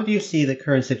 How do you see the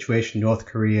current situation in North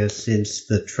Korea since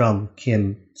the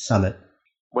Trump-Kim summit?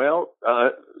 Well,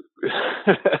 our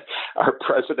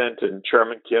president and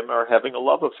Chairman Kim are having a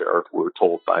love affair, we're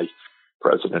told by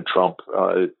President Trump.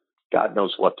 God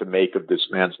knows what to make of this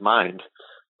man's mind.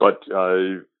 But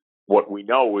what we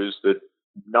know is that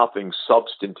nothing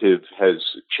substantive has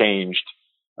changed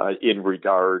in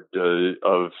regard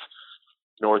of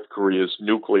North Korea's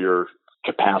nuclear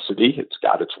capacity. It's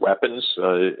got its weapons,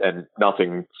 and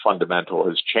nothing fundamental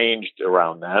has changed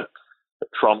around that.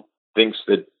 Trump thinks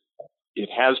that it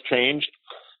has changed.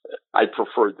 I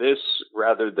prefer this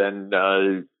rather than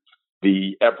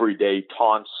the everyday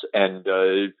taunts and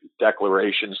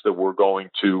declarations that we're going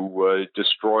to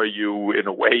destroy you in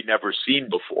a way never seen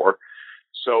before.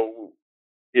 So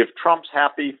if Trump's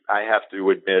happy, I have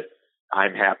to admit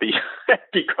I'm happy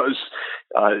because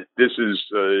this is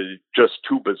just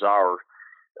too bizarre.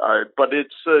 But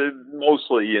it's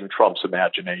mostly in Trump's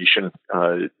imagination,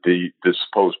 the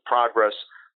supposed progress.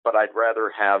 But I'd rather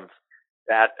have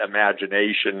that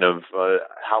imagination of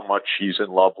how much he's in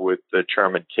love with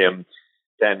Chairman Kim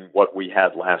than what we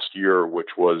had last year,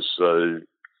 which was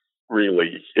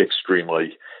really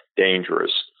extremely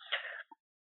dangerous.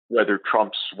 Whether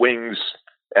Trump swings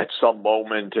at some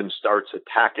moment and starts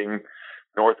attacking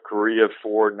North Korea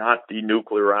for not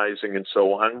denuclearizing and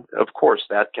so on, of course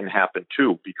that can happen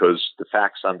too, because the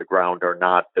facts on the ground are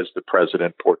not as the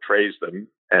president portrays them,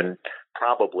 and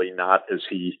probably not as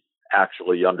he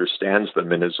actually understands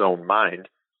them in his own mind.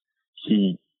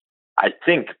 He, I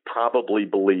think, probably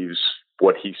believes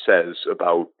what he says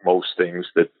about most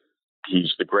things, that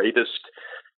he's the greatest,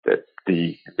 that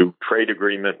the new trade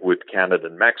agreement with Canada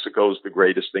and Mexico is the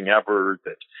greatest thing ever,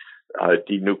 that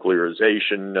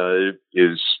denuclearization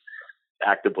is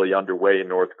actively underway in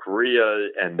North Korea,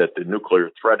 and that the nuclear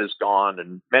threat is gone,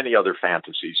 and many other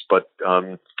fantasies. But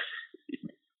I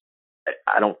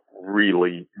don't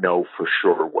really know for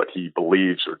sure what he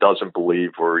believes or doesn't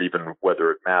believe, or even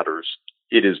whether it matters.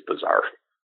 It is bizarre.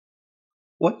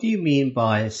 What do you mean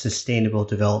by sustainable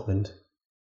development?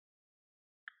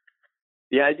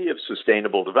 The idea of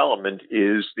sustainable development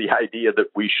is the idea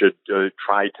that we should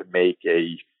try to make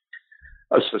a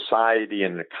society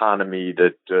and economy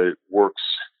that works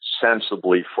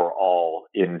sensibly for all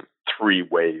in three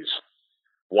ways.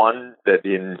 One, that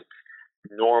in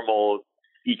normal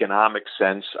economic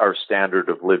sense, our standard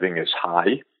of living is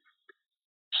high.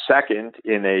 Second,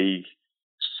 in a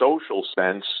social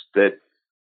sense, that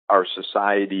our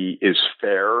society is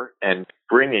fair and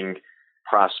bringing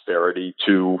prosperity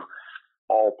to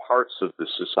all parts of the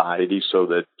society, so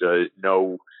that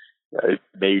no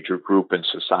major group in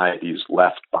society is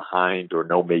left behind, or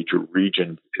no major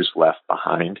region is left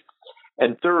behind.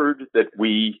 And third, that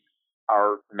we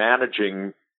are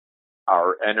managing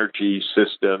our energy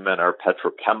system and our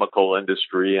petrochemical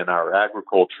industry and our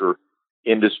agriculture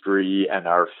industry and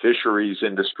our fisheries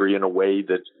industry in a way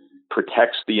that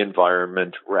protects the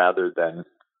environment rather than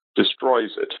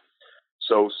destroys it.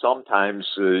 So sometimes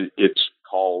it's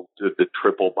called the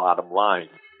triple bottom line: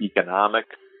 economic,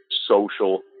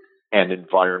 social, and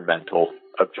environmental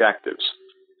objectives.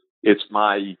 It's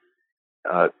my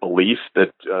belief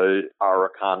that our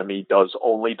economy does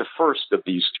only the first of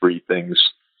these three things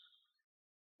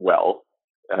well.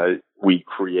 We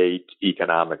create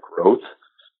economic growth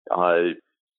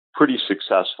pretty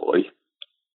successfully,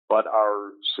 but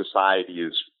our society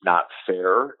is not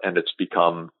fair, and it's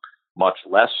become much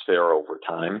less fair over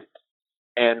time,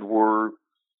 and we're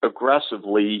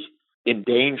aggressively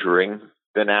endangering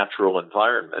the natural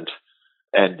environment,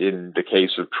 and in the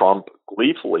case of Trump,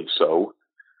 gleefully so,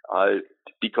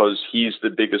 because he's the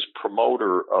biggest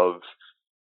promoter of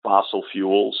fossil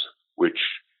fuels, which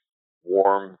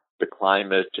warm the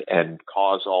climate and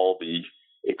cause all the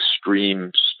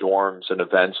extreme storms and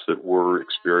events that we're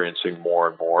experiencing more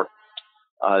and more,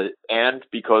 and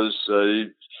because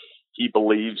he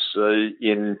believes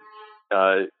in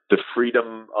the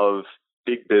freedom of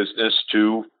big business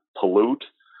to pollute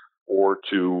or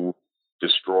to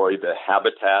destroy the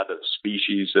habitat of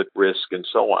species at risk and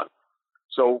so on.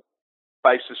 So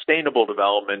by sustainable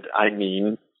development, I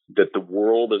mean that the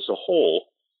world as a whole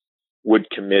would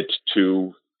commit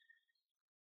to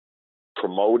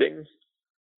promoting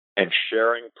and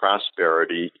sharing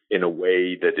prosperity in a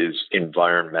way that is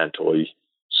environmentally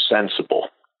sensible.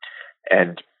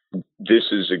 And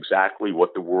this is exactly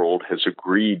what the world has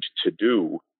agreed to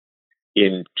do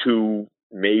in two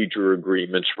major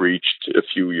agreements reached a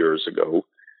few years ago,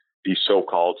 the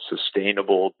so-called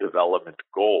Sustainable Development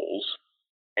Goals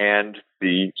and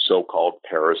the so-called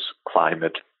Paris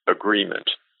Climate Agreement.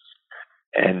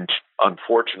 And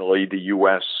unfortunately, the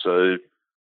U.S.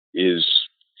 is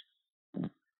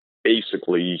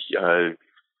basically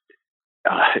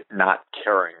not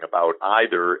caring about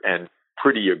either and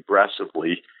pretty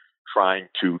aggressively trying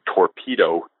to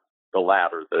torpedo the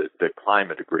latter, the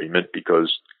climate agreement,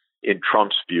 because in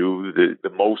Trump's view, the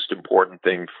most important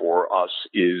thing for us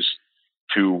is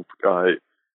to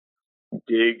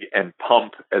dig and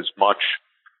pump as much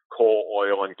coal,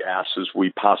 oil, and gas as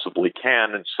we possibly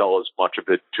can and sell as much of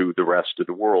it to the rest of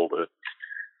the world. A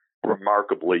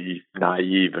remarkably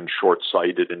naive and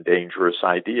short-sighted and dangerous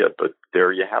idea, but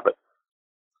there you have it.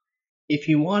 If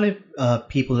you wanted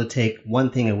people to take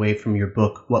one thing away from your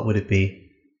book, what would it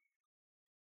be?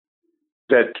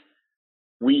 That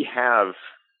we have,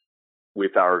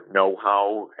 with our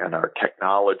know-how and our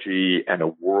technology and a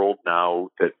world now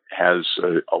that has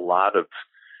a lot of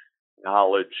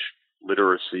knowledge,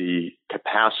 literacy,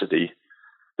 capacity,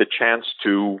 the chance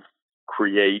to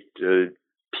create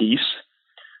peace,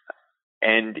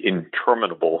 end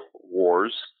interminable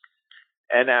wars,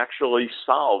 and actually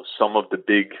solve some of the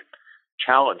big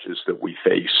challenges that we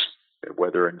face,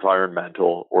 whether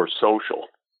environmental or social.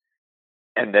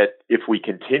 And that if we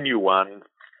continue on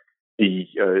the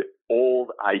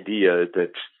old idea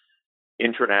that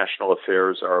international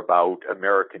affairs are about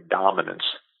American dominance,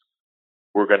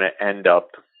 we're going to end up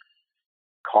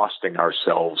costing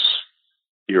ourselves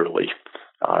dearly.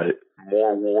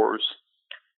 More wars,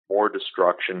 more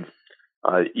destruction,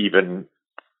 even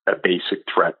a basic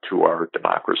threat to our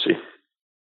democracy.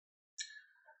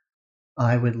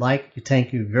 I would like to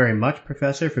thank you very much,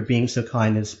 Professor, for being so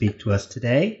kind to speak to us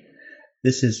today.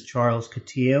 This is Charles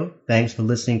Coutinho. Thanks for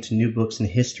listening to New Books in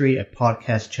History, a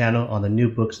podcast channel on the New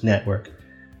Books Network.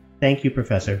 Thank you,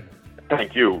 Professor.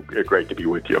 Thank you. Great to be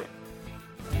with you.